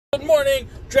Good morning,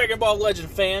 Dragon Ball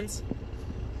Legend fans.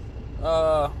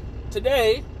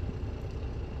 Today,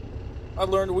 I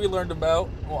learned about,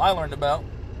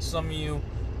 some of you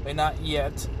may not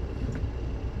yet,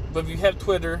 but if you have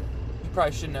Twitter, you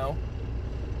probably should know.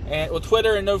 And with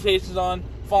Twitter and notifications on,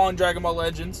 following Dragon Ball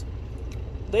Legends,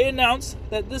 they announced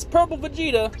that this purple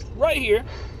Vegeta, right here,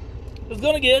 is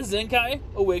going to get a Zenkai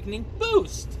Awakening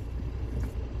boost.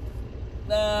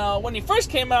 Now, when he first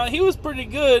came out, he was pretty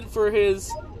good for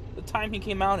the time he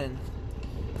came out in.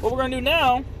 What we're going to do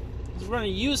now is we're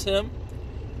going to use him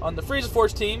on the Frieza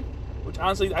Force team, which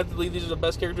honestly I believe these are the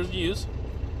best characters to use.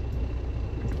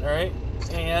 Alright,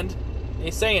 and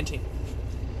a Saiyan team.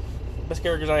 Best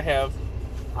characters I have.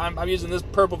 I'm using this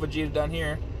purple Vegeta down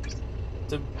here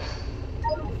to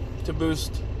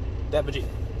boost that Vegeta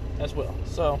as well.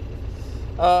 So,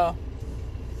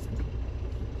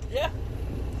 yeah.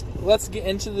 Let's get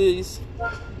into these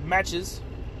matches.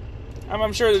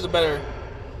 I'm sure there's a better...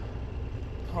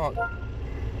 Hold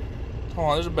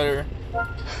on, there's a better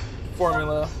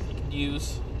formula you can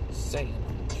use. Saiyan.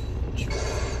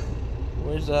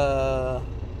 Where's, I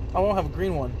won't have a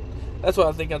green one. That's what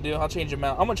I think I'll do. I'll change him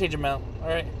out. I'm gonna change him out,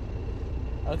 alright?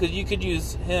 Because you could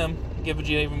use him, give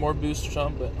Vegeta even more boost or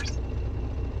something, but...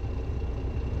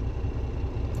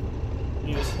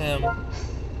 Use him.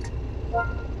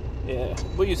 Yeah,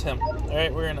 we'll use him.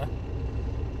 Alright, we're gonna...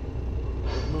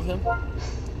 Move him.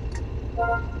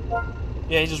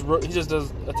 Yeah, he just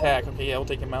does attack. Okay, yeah, we'll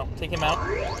take him out. Take him out.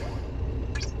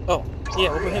 Oh, yeah,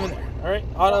 we'll put him in there. Alright,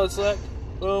 auto select.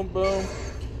 Boom, boom.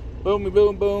 Boomy,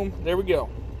 boom, boom. There we go.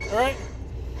 Alright.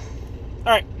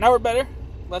 Alright, now we're better.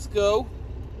 Let's go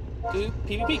to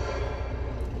PvP.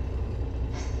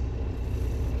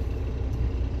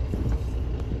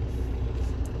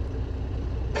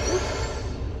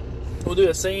 We'll do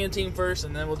a Saiyan team first,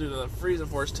 and then we'll do the Frieza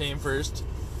Force team first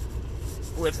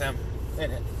with him in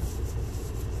it.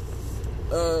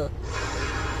 Oh,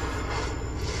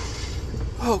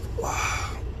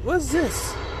 what is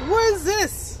this? What is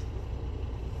this?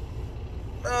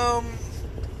 I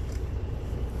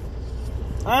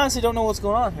honestly don't know what's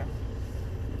going on here.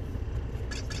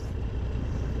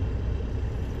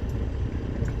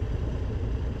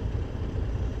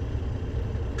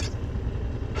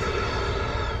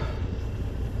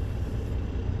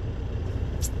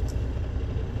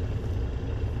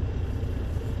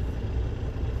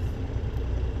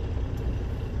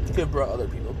 Could have brought other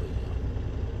people, but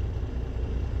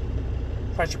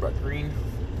probably should have brought green.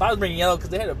 I was bringing yellow because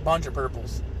they had a bunch of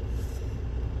purples.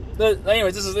 But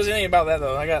anyways, this ain't about that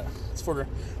though. It's for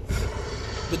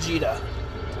Vegeta.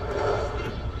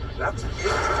 That's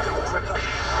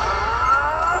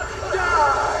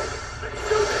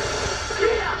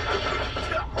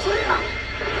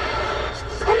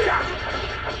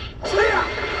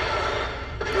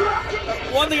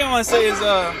one thing I want to say is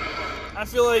I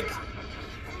feel like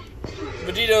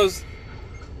Vegeta's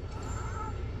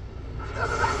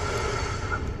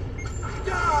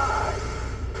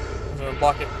I'm gonna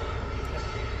block it.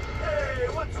 Hey,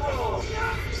 what's wrong?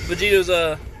 Vegeta's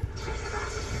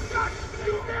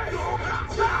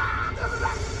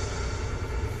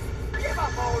give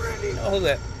up already. Oh, hold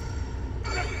that.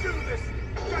 Let's do this.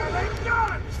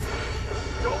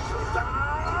 Don't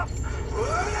stop.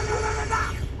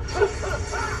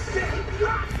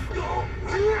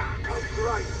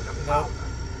 No.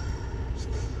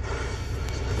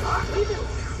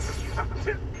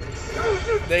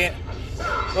 Dang it.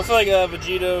 I feel like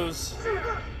Vegeta's...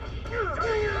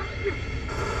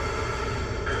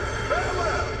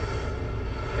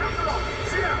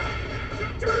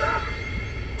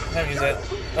 I haven't used that.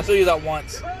 I still use that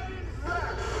once.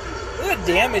 Look at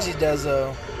the damage he does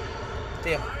though.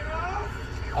 Damn.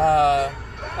 I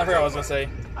forgot what I was gonna say.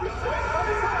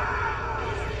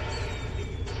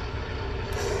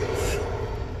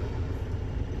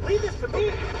 Leave this to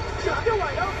me. You're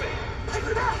wide open.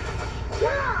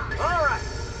 All right,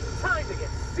 time to get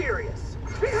serious.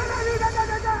 Who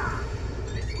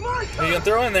are you gonna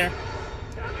throw in there?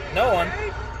 No one.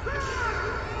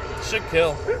 Should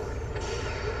kill.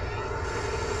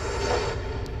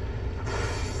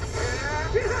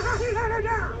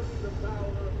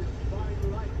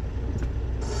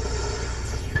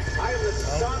 I'm the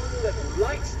sun that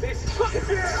lights this.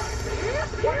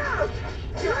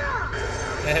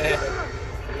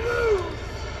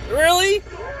 Really?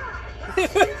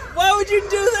 Why would you do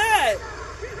that?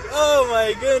 Oh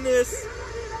my goodness.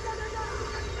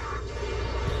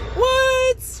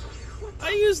 What?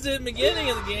 I used it in the beginning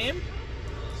of the game.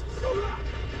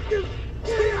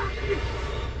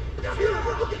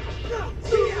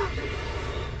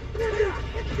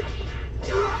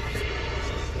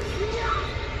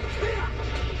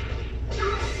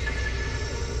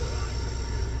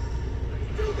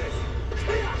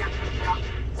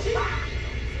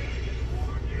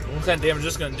 What kind of damage is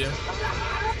this gonna do?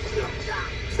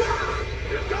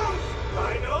 Here goes!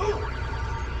 I know!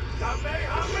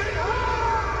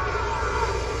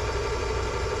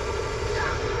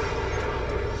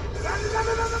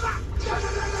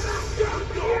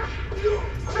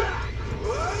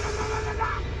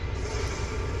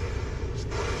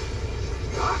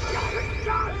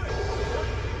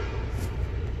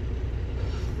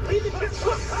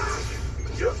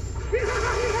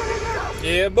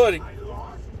 Yeah, buddy.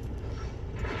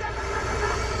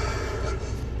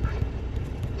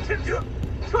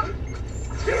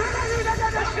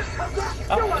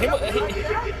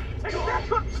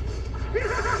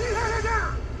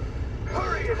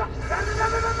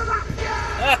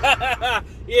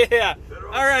 Yeah.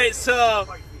 All right. So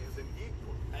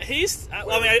he's. I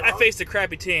mean, I faced a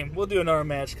crappy team. We'll do another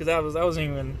match because that wasn't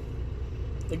even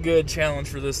a good challenge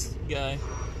for this guy.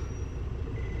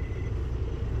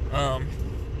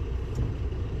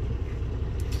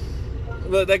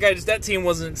 But that team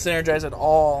wasn't synergized at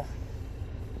all.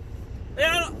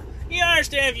 Yeah, you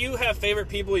understand if you have favorite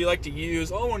people you like to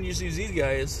use. All I want to use these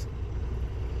guys.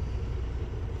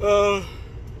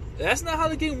 That's not how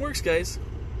the game works, guys.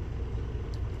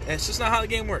 That's just not how the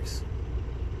game works.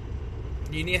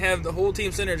 You need to have the whole team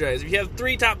synergized. If you have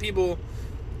 3 top people,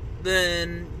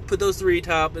 then put those 3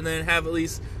 top, and then have at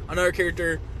least another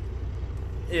character,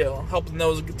 helping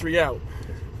those 3 out.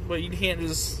 But you can't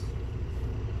just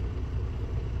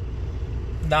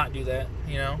not do that,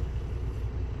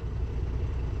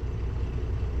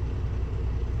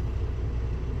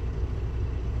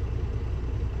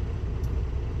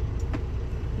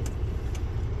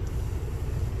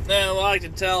 Now, I like to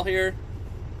tell here,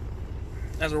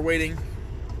 as we're waiting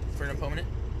for an opponent.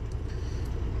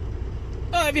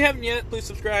 If you haven't yet, please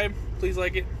subscribe. Please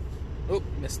like it. Oh,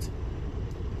 missed.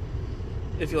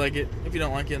 If you like it. If you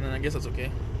don't like it, then I guess that's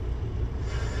okay.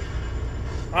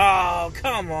 Oh,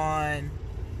 come on.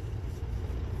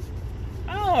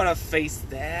 I don't want to face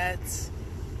that.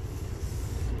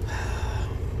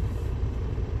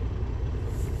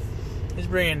 He's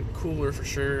bringing cooler for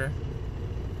sure.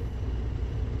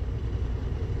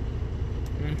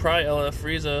 Probably LF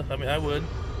Frieza. I mean, I would.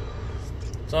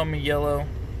 It's on me yellow.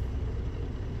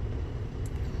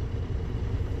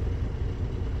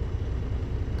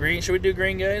 Green. Should we do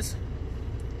green, guys?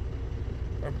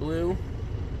 Or blue?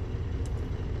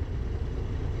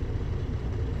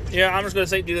 Yeah, I'm just gonna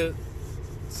say do the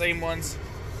same ones.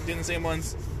 Doing the same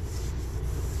ones.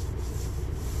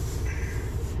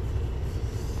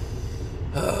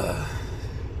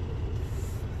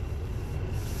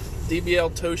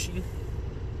 DBL Toshi.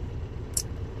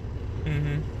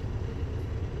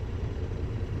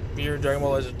 If you're Dragon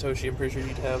Ball Legend Toshi, I'm pretty sure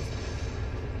you'd have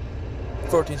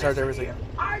 14 stars everything.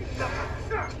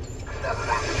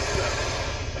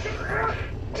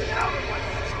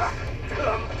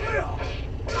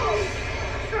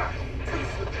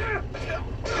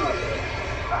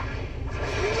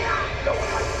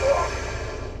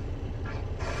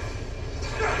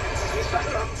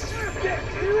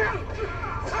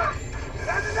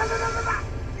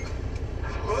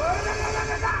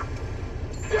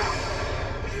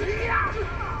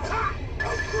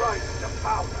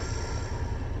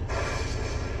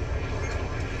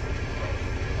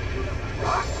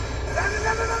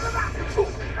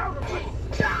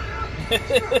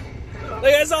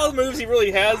 Like, that's all the moves he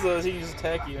really has, though, is he can just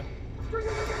attack you.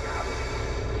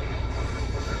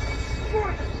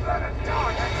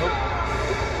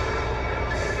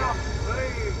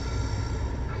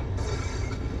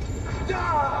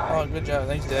 Oh, good job.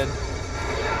 Thanks, Dad.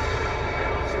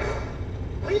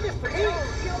 Leave this to me.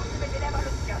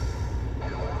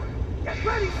 Get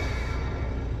ready.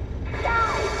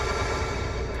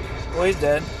 Well, he's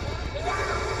dead.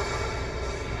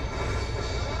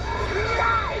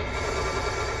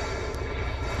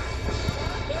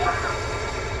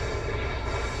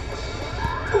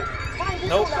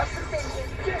 Nope.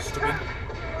 Stupid.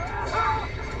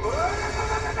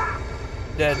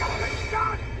 Dead.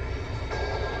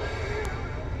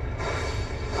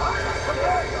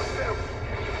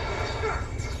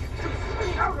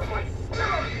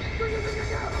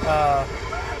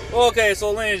 Okay,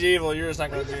 so Lineage Evil, you're just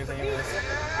not going to do anything in this.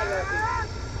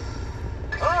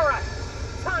 Alright,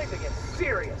 time to get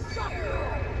serious.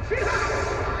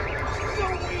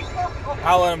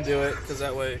 I'll let him do it, because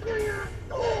that way...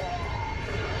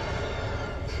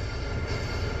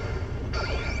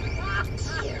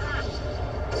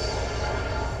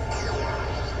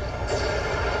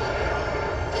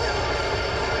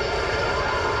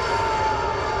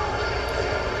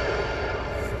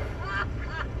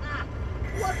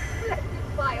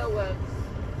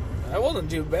 That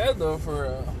wasn't too bad, though,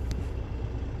 for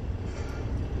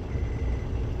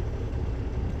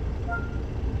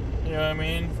You know what I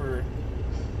mean? For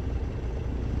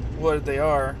what they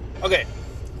are. Okay.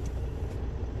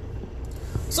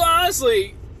 So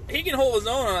honestly, he can hold his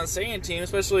own on a Saiyan team,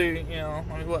 especially, you know,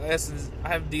 I mean, what essence? I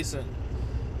have decent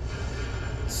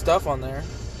stuff on there.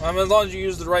 I mean, as long as you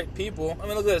use the right people. I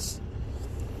mean, look at this.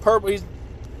 Purple, he's...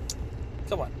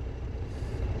 Come on.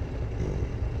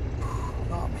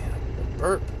 Oh, man.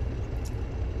 Burp.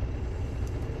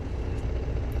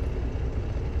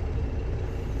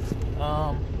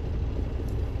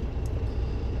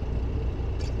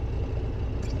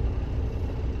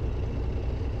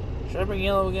 Should I bring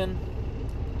yellow again?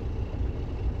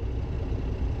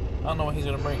 I don't know what he's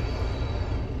gonna bring.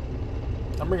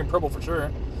 I'm bringing purple for sure.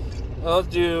 Let's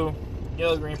do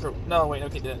yellow, green, purple. No, wait,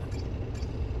 okay, did it.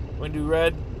 We're gonna do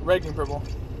red, green, purple.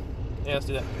 Yeah, let's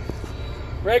do that.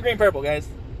 Red, green, purple, guys.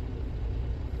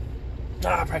 I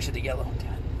probably should do yellow.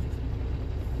 God.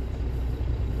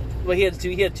 Well, he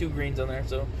had two greens on there,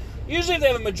 so usually if they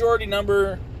have a majority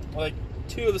number, like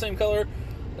 2 of the same color,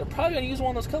 they're probably gonna use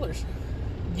one of those colors.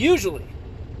 Usually.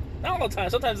 Not all the time.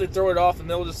 Sometimes they throw it off and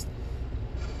they'll just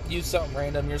use something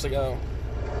random. You're just like, oh.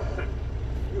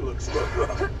 You look so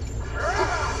good.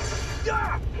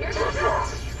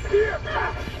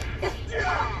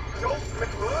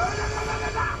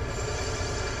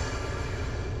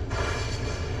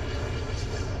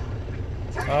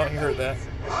 Oh, you heard that.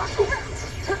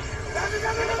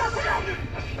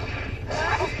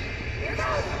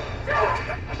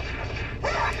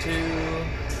 2.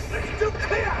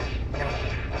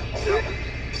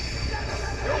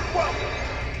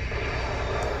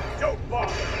 Don't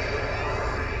bother.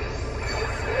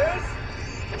 This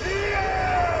is the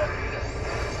end.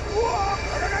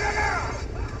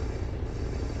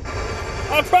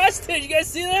 I'm prostate. You guys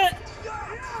see that?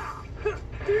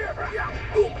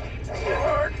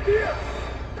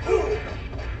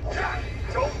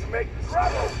 Don't make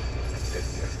trouble.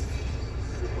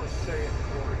 Super Saiyan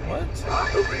warrior. What?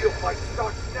 The real fight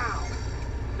starts now.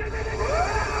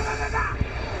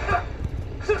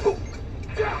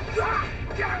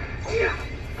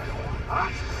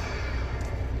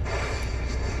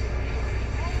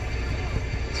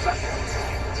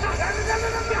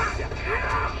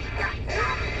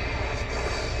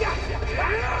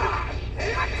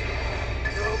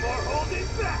 No more holding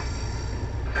back.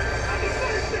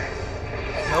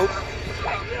 Nope.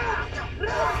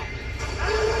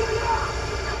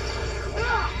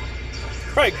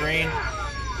 Probably green.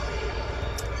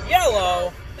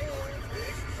 Yellow.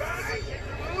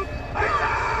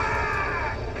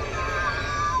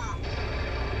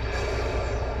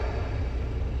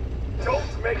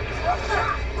 Don't make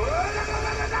trouble.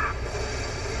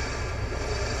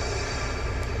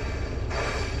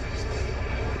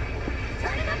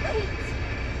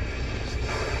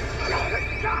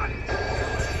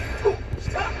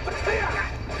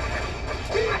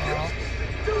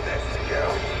 Do this to you.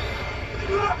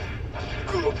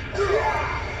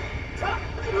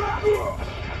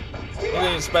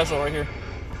 Anything special right here.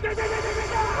 Or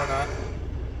not.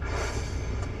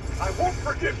 I won't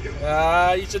forgive you.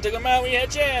 You should take him out when you had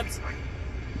a chance.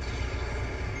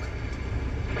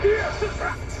 I'm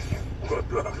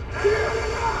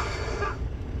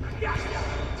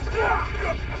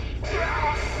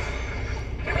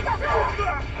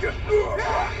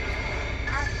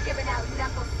giving out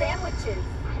knuckle sandwiches.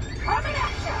 Coming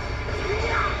at you.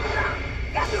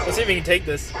 Let's see if he can take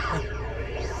this.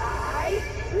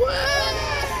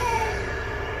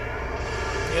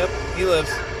 Yep, he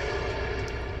lives.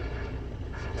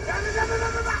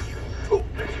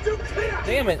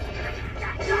 Damn it.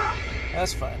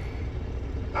 That's fine.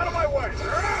 Out of my way.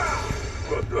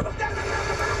 Switch.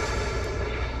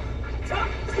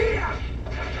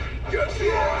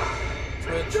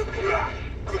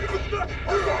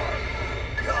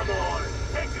 Come on.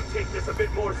 Can't you take this a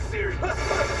bit more serious?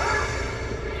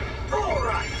 All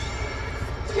right.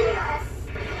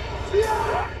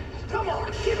 Come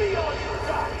on, give me all you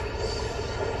got.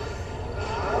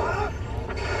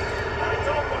 I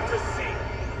don't want to see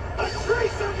a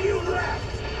trace of you left.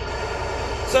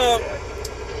 So,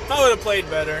 if I would have played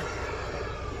better,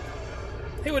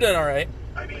 he would have done alright.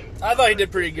 I thought he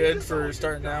did pretty good for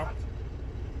starting out.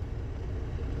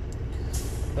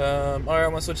 Alright, I'm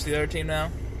going to switch to the other team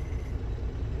now.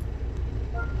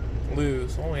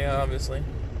 Lose. Oh yeah, obviously.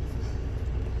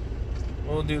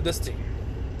 We'll do this team.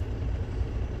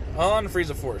 On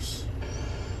Frieza Force.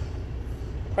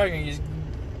 Probably going to use...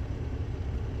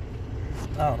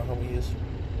 I don't know what we use.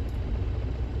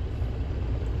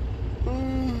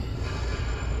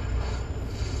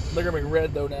 They're going to be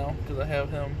red though now, because I have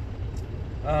him.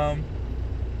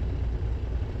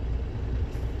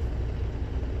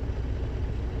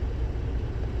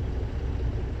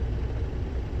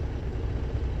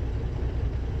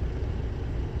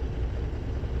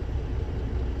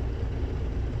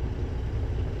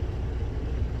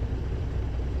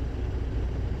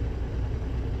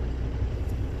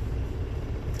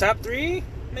 Top 3,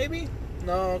 maybe?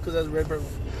 No, because that's red, purple.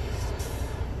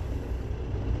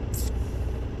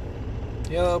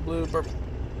 Yellow, blue, purple.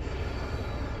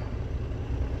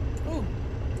 Ooh.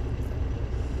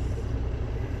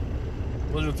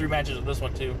 Those are 3 matches of this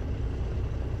one, too.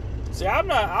 See,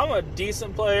 I'm a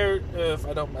decent player if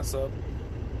I don't mess up.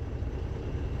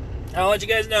 I'll let you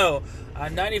guys know,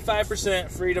 I'm 95%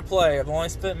 free to play. I've only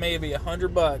spent maybe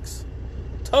 $100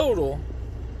 total.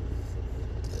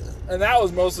 And that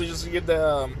was mostly just to get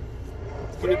the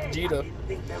Vegeta.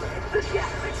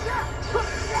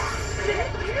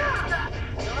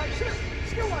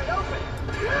 Still wide open.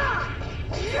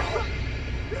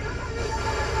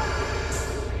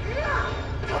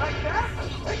 Like that?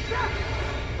 Like that?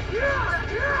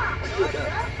 Like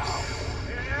that?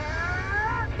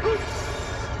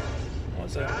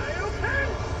 What's that?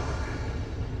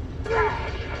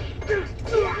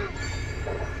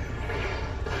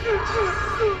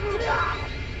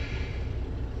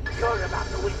 You're about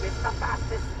to witness the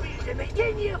fastest speed in the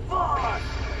Ginyu Force!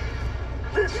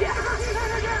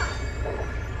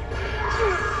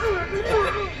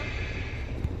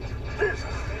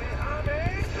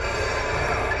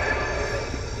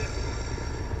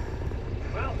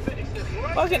 Well, finish this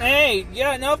one. Fucking A, you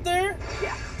got enough there?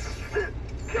 Yeah.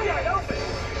 You're wide open.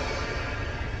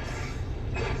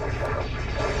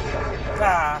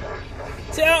 Ah.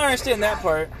 See, I don't understand that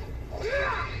part.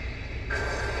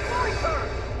 My turn.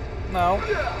 No. Like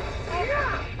that?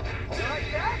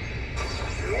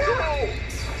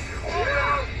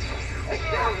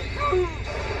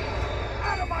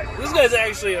 Out of my This guy's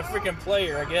actually a freaking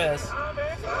player, I guess.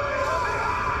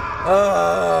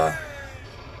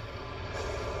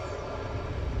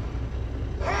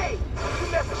 Hey,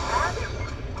 you never had him?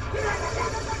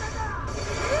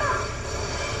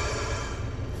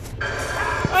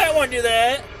 I don't want to do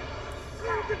that.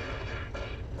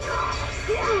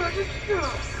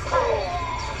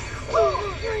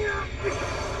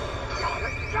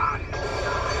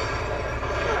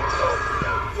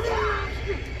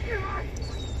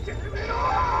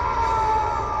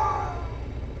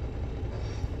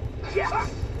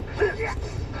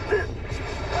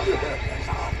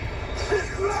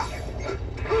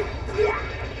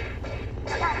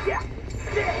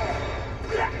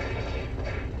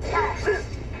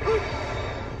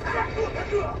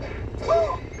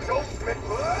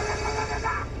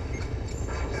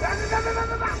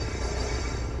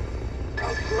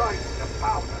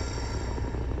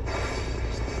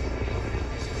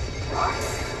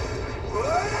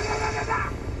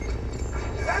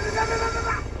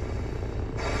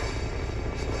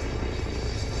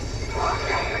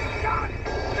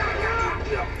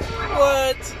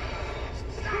 What?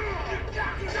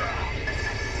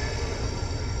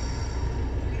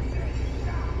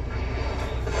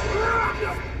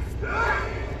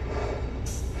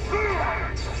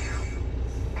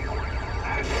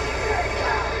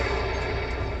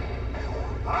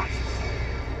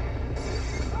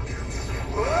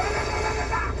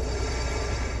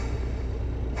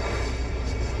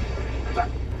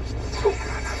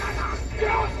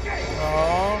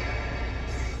 Oh.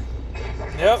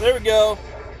 Yep, there we go.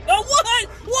 Oh, what?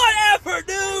 Whatever,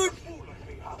 dude!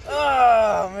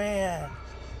 Oh, man.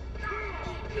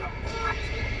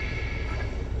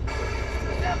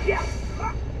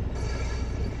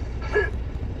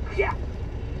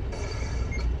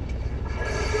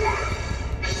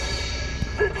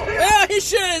 Yeah, he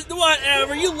should have.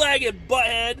 Whatever, you lagging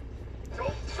butthead.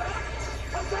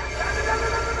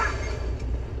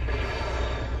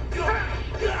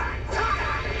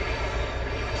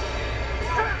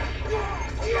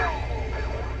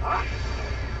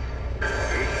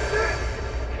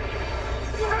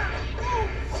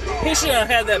 He should have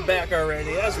had that back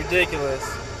already. That was ridiculous.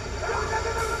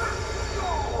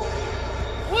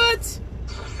 What?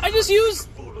 I just used...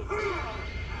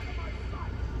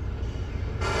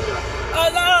 I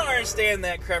don't understand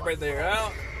that crap right there.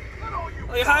 I don't...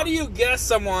 Like, how do you guess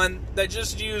someone that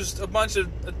just used a bunch of...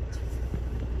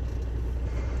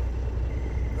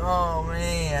 Oh,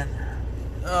 man.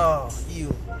 Oh,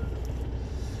 you...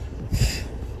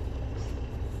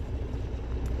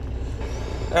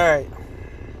 Alright.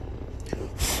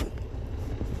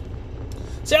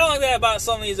 See, I don't like that about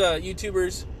some of these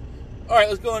YouTubers. Alright,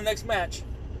 let's go to the next match.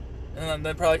 And then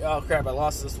they're probably, oh crap, I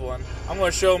lost this one. I'm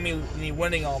going to show me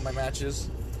winning all my matches.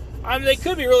 I mean, they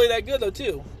could be really that good, though,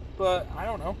 too. But, I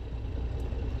don't know.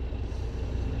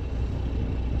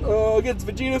 Against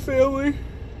Vegeta family.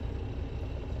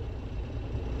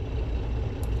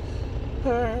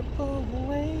 Purple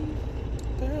wave,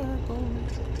 purple.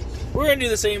 We're going to do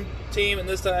the same team, and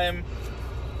this time,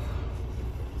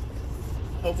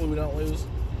 hopefully we don't lose.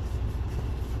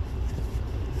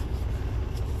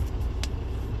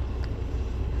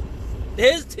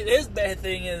 his bad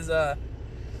thing is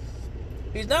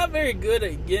he's not very good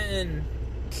at getting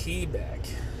ki back.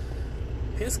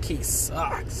 His ki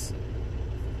sucks.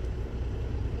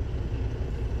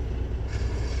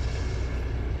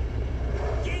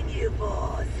 Ginyu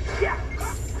boss. Yeah.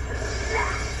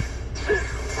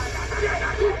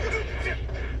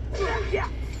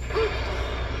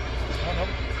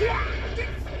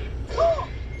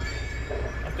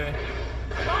 Okay.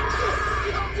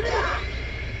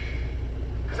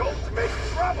 Don't make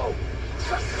trouble.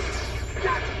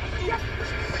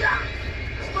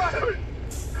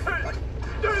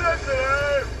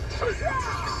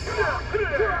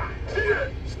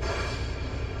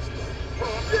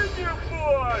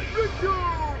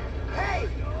 Hey,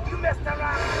 you messed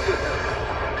around.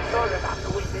 It's all about the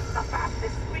weakness, the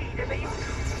fastest speed in the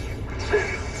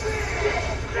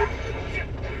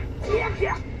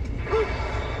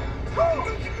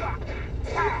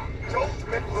Don't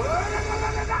make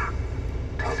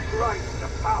grind the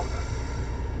powder.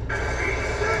 You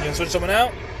gonna switch someone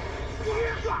out?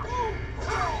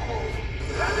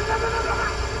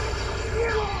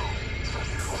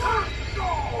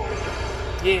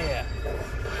 Yeah.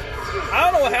 I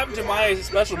don't know what happened to my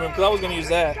special move because I was going to use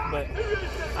that, but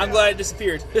I'm glad it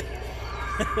disappeared.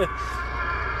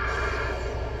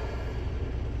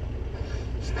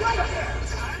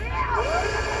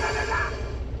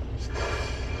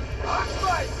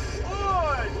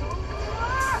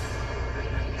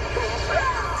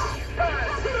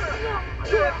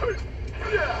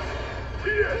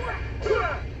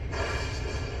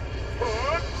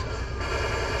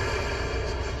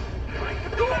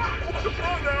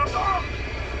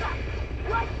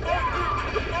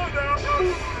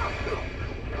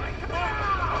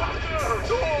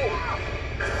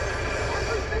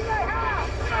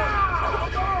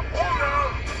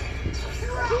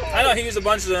 I know he used a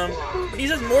bunch of them. He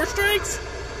says more strikes?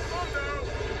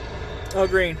 Oh,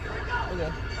 green.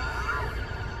 Okay.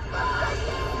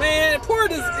 Man, poor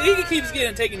he keeps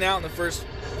getting taken out in the first.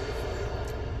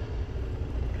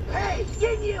 Hey,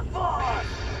 Ginyu boss!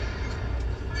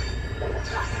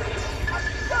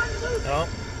 Oh.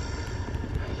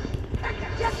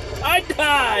 I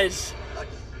dodged!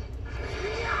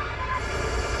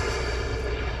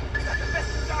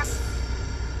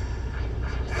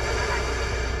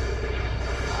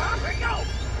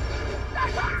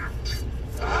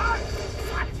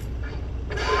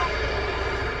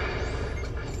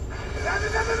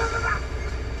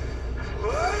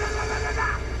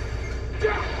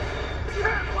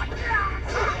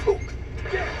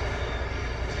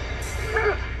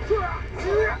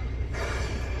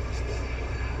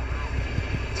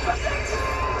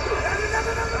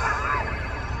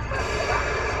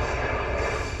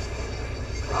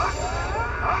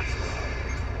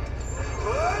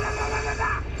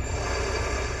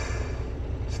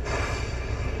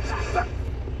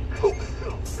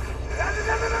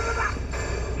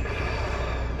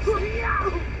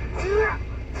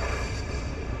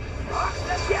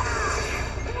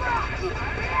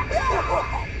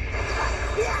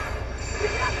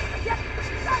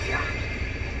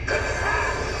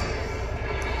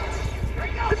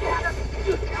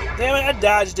 Damn it, I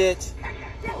dodged it.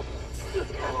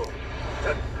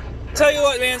 Tell you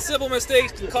what, man, simple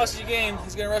mistakes can cost you a game.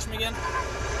 He's gonna rush me again.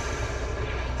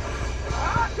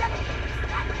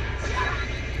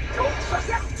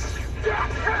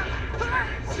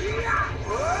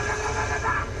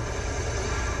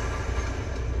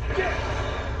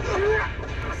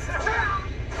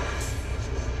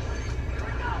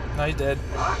 No, he's dead.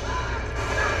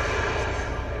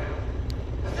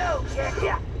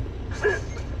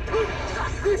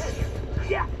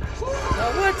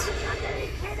 What?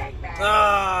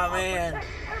 Ah, man.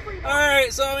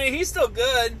 Alright, so I mean, he's still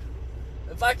good.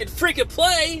 If I could freaking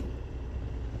play.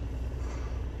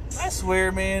 I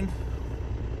swear, man.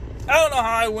 I don't know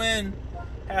how I win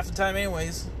half the time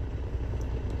anyways.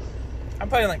 I'm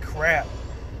playing like crap.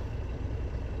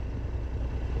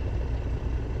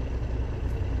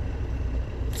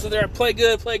 So there I play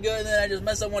good, and then I just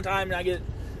mess up one time and I get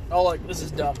all like, this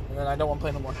is dumb. And then I don't want to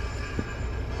play no more.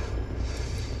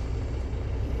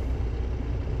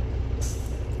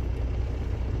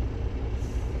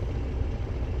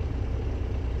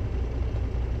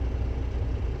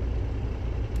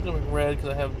 I'm going red because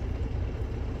I have.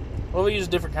 Well, we use a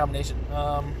different combination.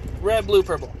 Red, blue,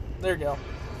 purple. There you go.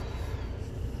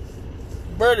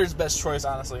 Birder's best choice,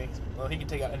 honestly. Well, he can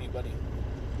take out anybody.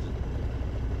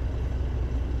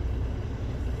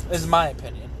 This is my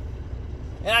opinion.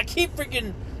 And I keep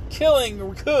freaking killing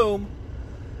Raccoon.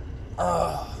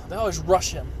 They always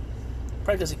rush him.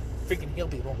 Probably because he freaking heal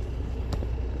people.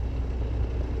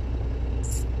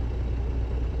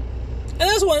 And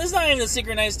this one is not even a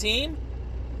synchronized team.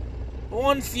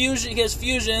 One fusion, he has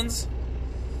fusions.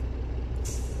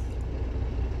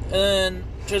 And then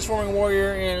Transforming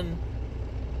Warrior and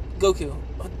Goku.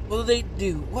 What do they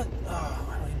do? What? Oh,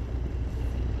 I don't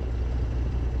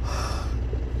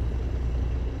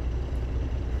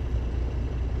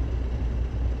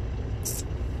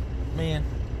even... Man.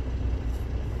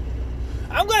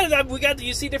 I'm glad that we got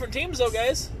to see different teams, though,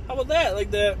 guys. How about that?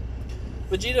 Like the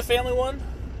Vegeta family one.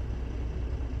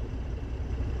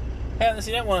 Haven't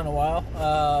seen that one in a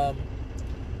while.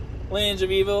 Lineage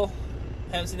of Evil.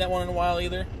 Haven't seen that one in a while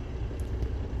either.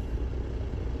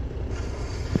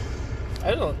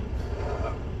 I don't.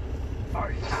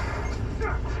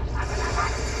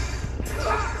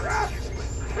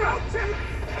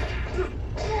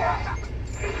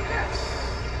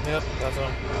 Yep, that's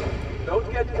one.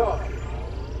 Don't get caught.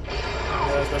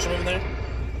 Special move in there?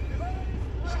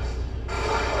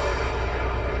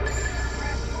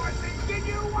 Give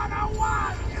you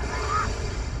 101.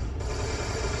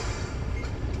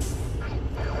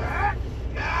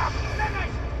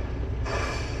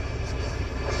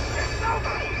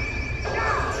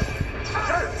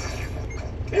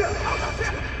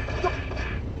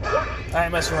 I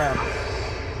ain't messing around.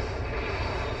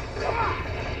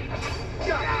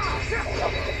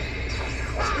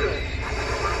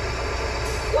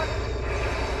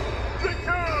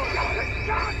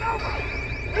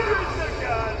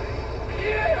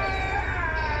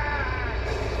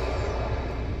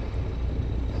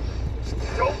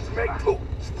 Don't make poop.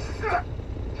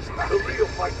 The real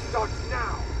fight starts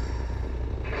now.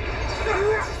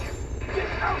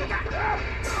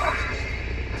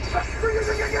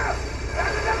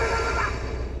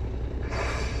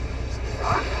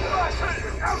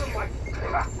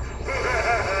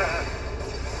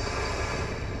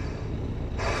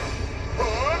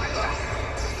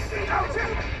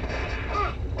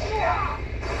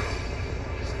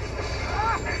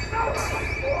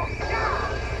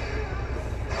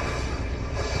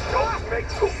 Don't make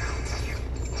poop.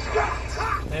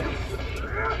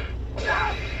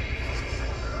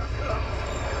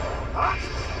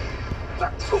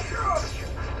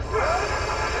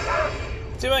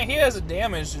 See, like, he has a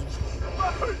damage.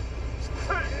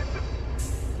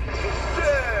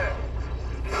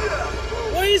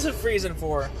 What is it freezing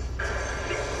for?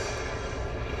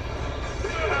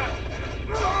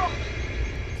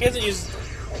 He hasn't used.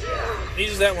 He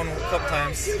used that one a couple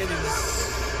times. He hasn't used...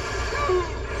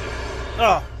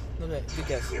 Oh, okay, good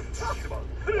guess.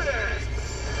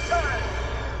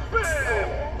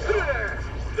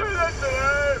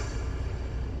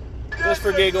 Just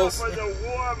for giggles.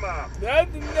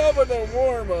 That's enough of the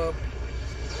warm-up.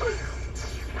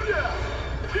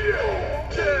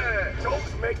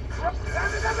 Don't make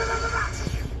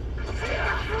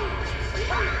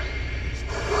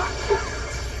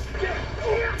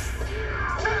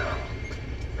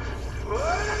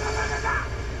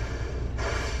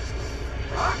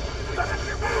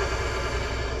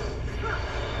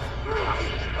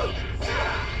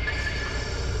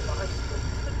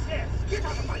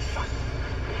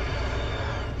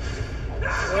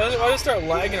Why did it start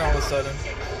lagging all of a sudden?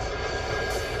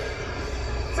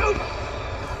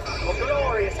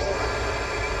 glorious.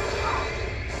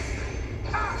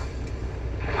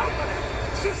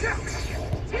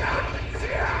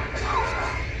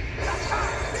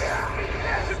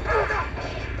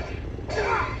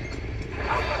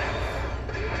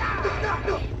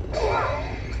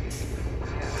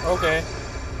 Okay.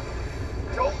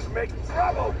 Don't make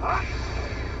trouble, huh?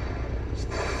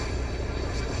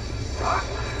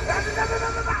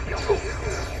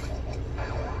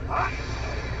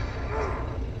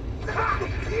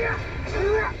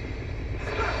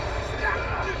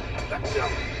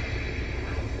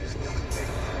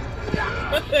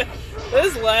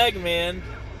 This lag, man.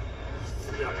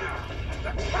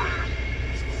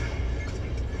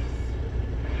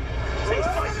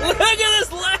 Look at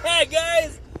this lag,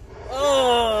 guys!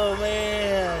 Oh,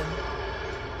 man.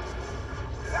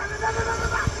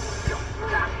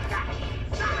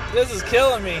 This is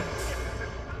killing me.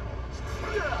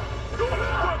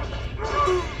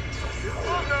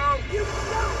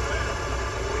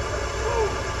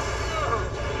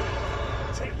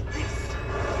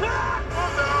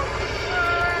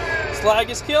 This lag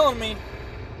is killing me.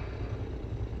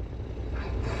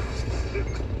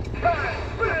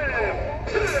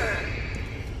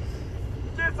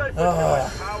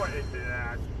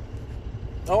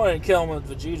 I wanted to kill him with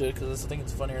Vegeta because I think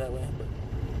it's funnier that way. But...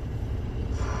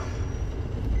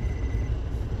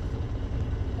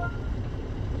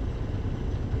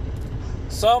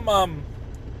 Some one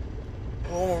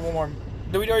more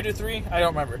Did we already do 3? I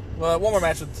don't remember. Well, one more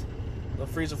match with the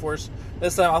Frieza Force.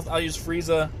 This time I'll use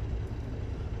Frieza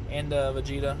and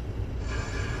Vegeta.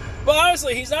 But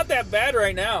honestly, he's not that bad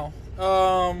right now.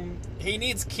 He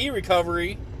needs key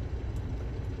recovery.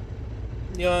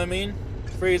 You know what I mean?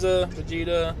 Frieza,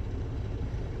 Vegeta,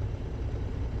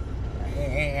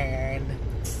 and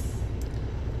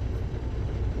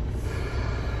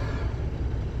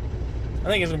I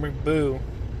think he's gonna bring Boo.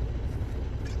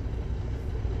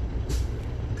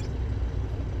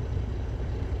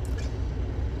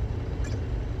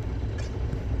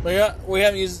 But yeah, we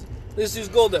haven't used. Let's use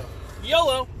gold though.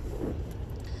 Yellow.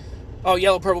 Oh,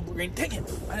 yellow, purple, green. Dang it!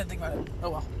 I didn't think about it.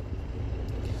 Oh well.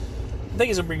 I think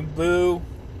he's gonna bring Boo,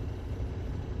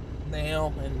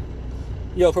 Nail, and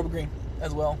yellow, purple, green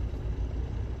as well.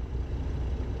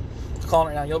 Just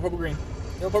calling it right now. Yellow, purple, green.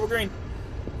 Yellow, purple, green.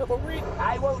 Yellow, purple, green.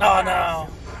 I won't. Oh no!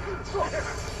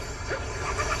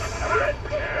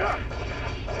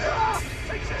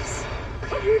 Take this.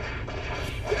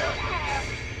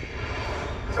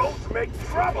 Don't make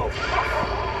trouble.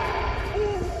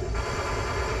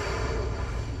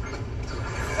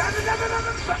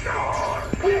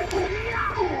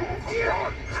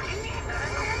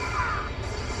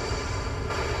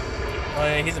 Oh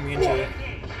yeah, he's immune to it.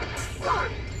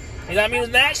 He's not immune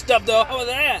to that stuff though. How about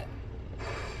that?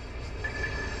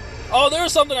 Oh, there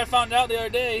was something I found out the other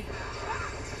day.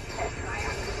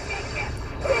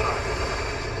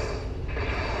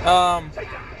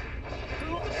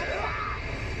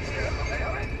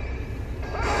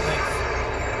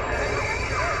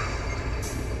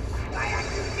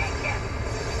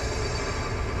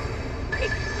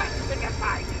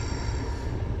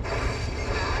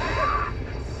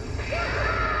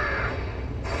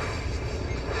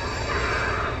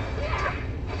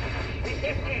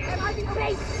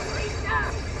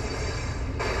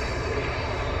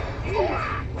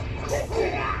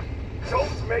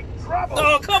 Don't make trouble.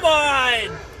 Oh, come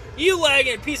on! You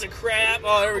lagging piece of crap.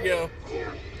 Oh, there we go.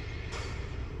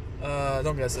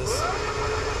 Don't guess this.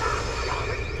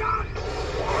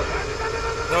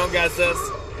 Don't guess this.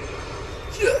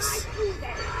 Yes.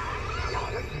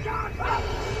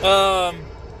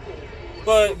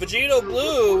 But Vegeta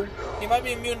Blue, he might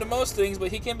be immune to most things,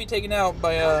 but he can be taken out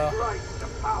by,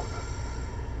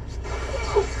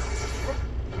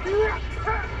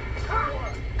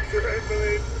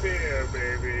 Trembling fear,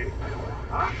 baby.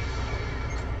 Huh?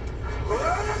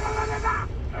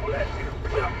 I will let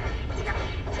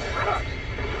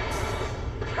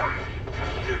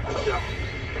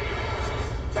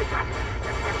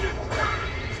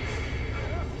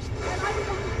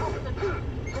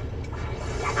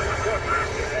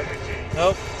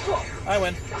Nope. I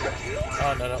win.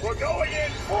 Oh, no. We're going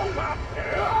in full pop.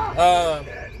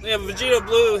 Yeah, Vegeta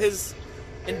Blue, his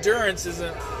endurance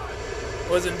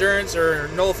was endurance or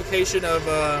nullification of,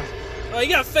 oh, you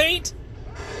got faint?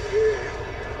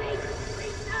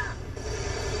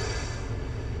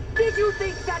 Did you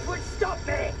think that would stop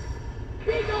me?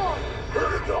 Be gone!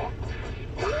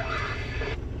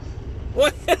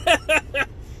 What?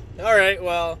 Alright,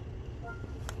 well.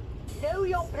 Know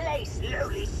your place,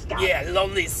 lowly scum. Yeah,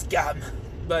 lonely scum.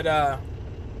 But,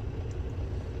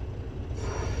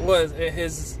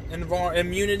 his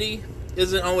immunity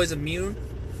isn't always immune.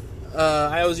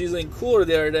 I was using Cooler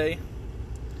the other day,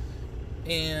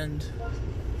 and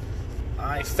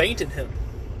I fainted him.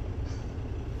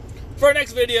 For our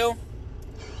next video,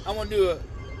 I'm going to do a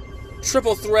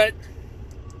triple threat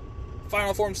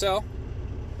final form cell.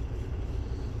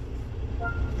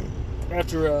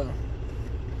 After,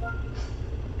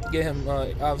 get him,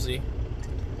 obviously,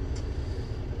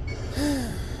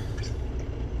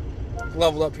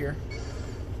 leveled up here.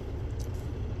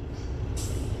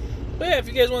 But yeah, if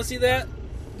you guys want to see that,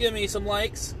 give me some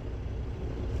likes.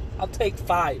 I'll take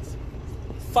 5.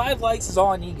 5 likes is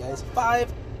all I need, guys.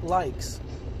 5 likes.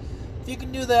 If you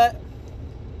can do that,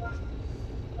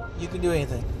 you can do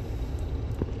anything.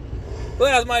 But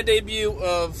that was my debut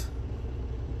of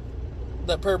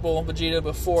the purple Vegeta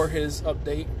before his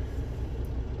update.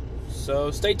 So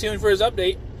stay tuned for his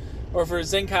update. Or for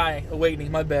Zenkai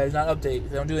Awakening. My bad, it's not update.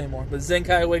 They don't do it anymore. But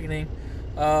Zenkai Awakening.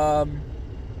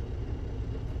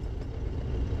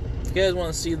 If you guys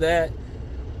want to see that,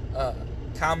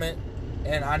 comment,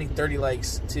 and I need 30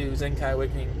 likes to Zenkai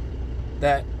Awakening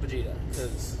that Vegeta,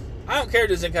 because I don't care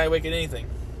to Zenkai Awaken anything,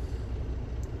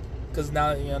 because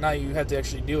now you have to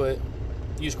actually do it.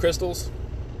 Use crystals.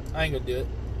 I ain't gonna do it.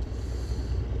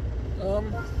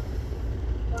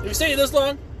 If you stay this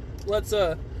long, let's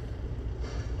give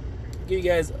you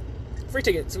guys free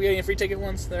tickets. We got any free ticket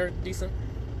ones that are decent?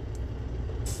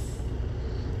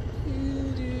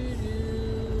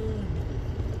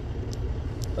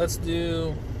 Let's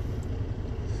do.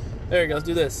 There we go. Let's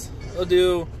do this. I'll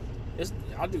do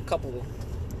a couple of them.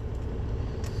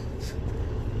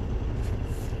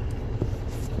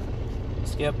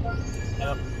 Skip.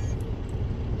 Yep.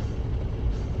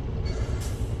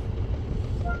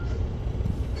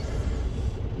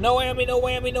 No whammy, no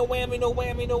whammy, no whammy, no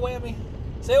whammy, no whammy.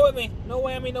 Say it with me. No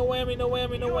whammy, no whammy, no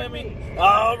whammy, no whammy.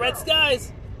 Oh, red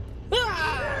skies.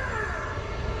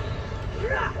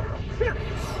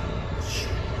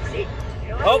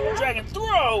 Oh, dragon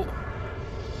throw.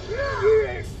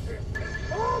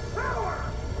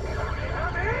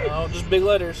 Oh, just big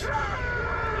letters.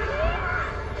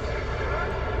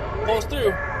 Pulls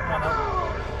through. Oh,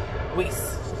 no.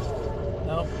 Whis.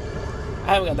 No. I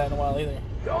haven't got that in a while either.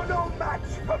 You're no match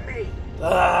for me.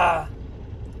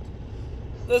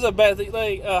 There's a bad thing.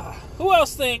 Like, who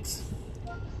else thinks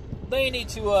they need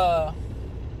to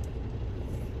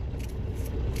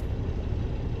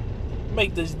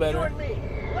make this better? You and me.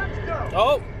 Let's go.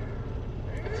 Oh.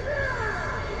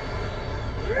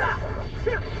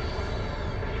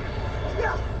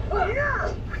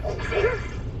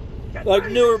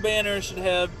 Like newer banners should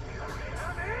have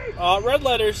red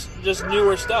letters, just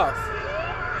newer stuff.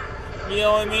 You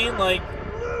know what I mean? Like,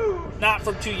 not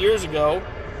from 2 years ago.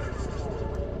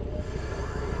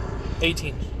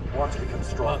 18. Want to become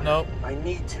strong? No. I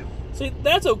need to. See,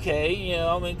 that's okay, you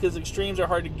know, I mean, because extremes are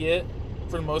hard to get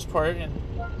for the most part, and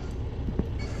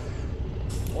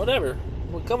whatever.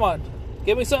 Well, come on.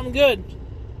 Give me something good.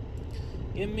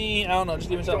 Give me, I don't know, just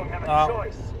give me something. Don't have a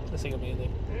choice. This ain't gonna be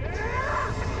anything.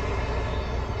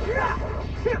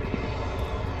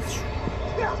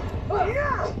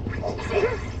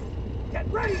 Get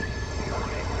ready.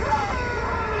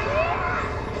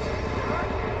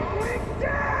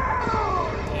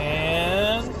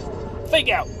 And fake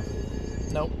out.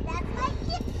 Nope.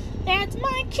 That's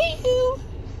my cue.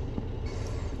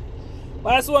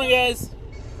 Last one, guys.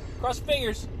 Cross your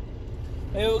fingers.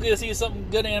 Maybe we'll get to see something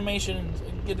good animation and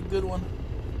get a good one.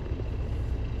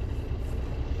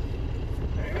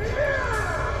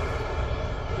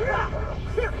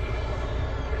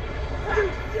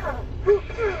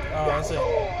 Oh, that's it.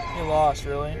 He lost,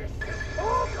 really.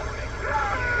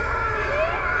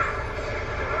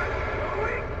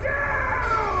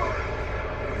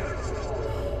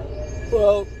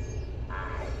 Well,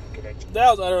 that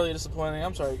was utterly disappointing.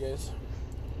 I'm sorry, guys.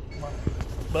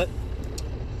 But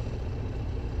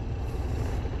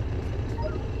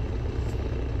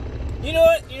you know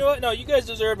what? You know what? No, you guys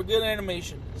deserve a good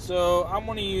animation. So I'm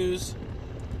going to use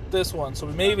this one. So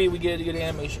maybe we get a good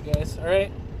animation, guys. All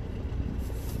right?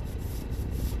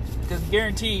 Because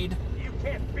guaranteed. You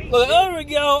can't beat Look, me. there we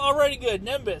go. Already good.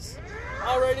 Nimbus.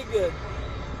 Already good.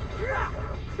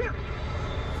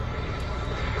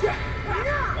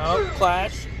 Oh,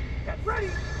 Clash. Get ready.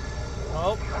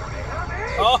 Oh.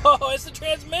 Oh, it's the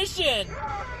transmission.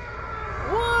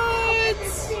 What?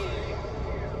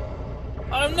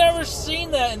 I've never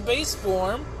seen that in base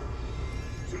form.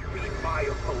 To beat my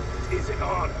opponent is an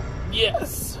honor.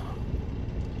 Yes.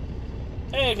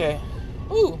 Okay.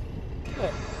 Ooh.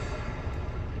 Good.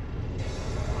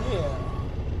 Yeah.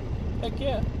 Heck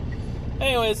yeah.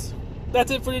 Anyways,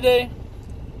 that's it for today.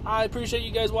 I appreciate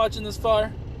you guys watching this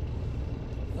far.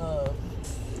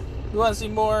 If you want to see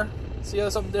more, see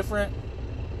something different,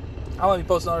 I'll be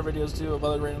posting other videos too of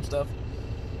other random stuff.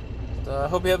 I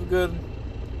hope you have a good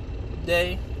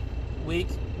day, week,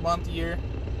 month, year,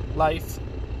 life.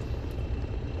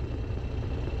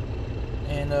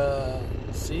 And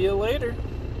see you later.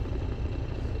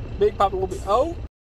 Big Papa will be. Oh!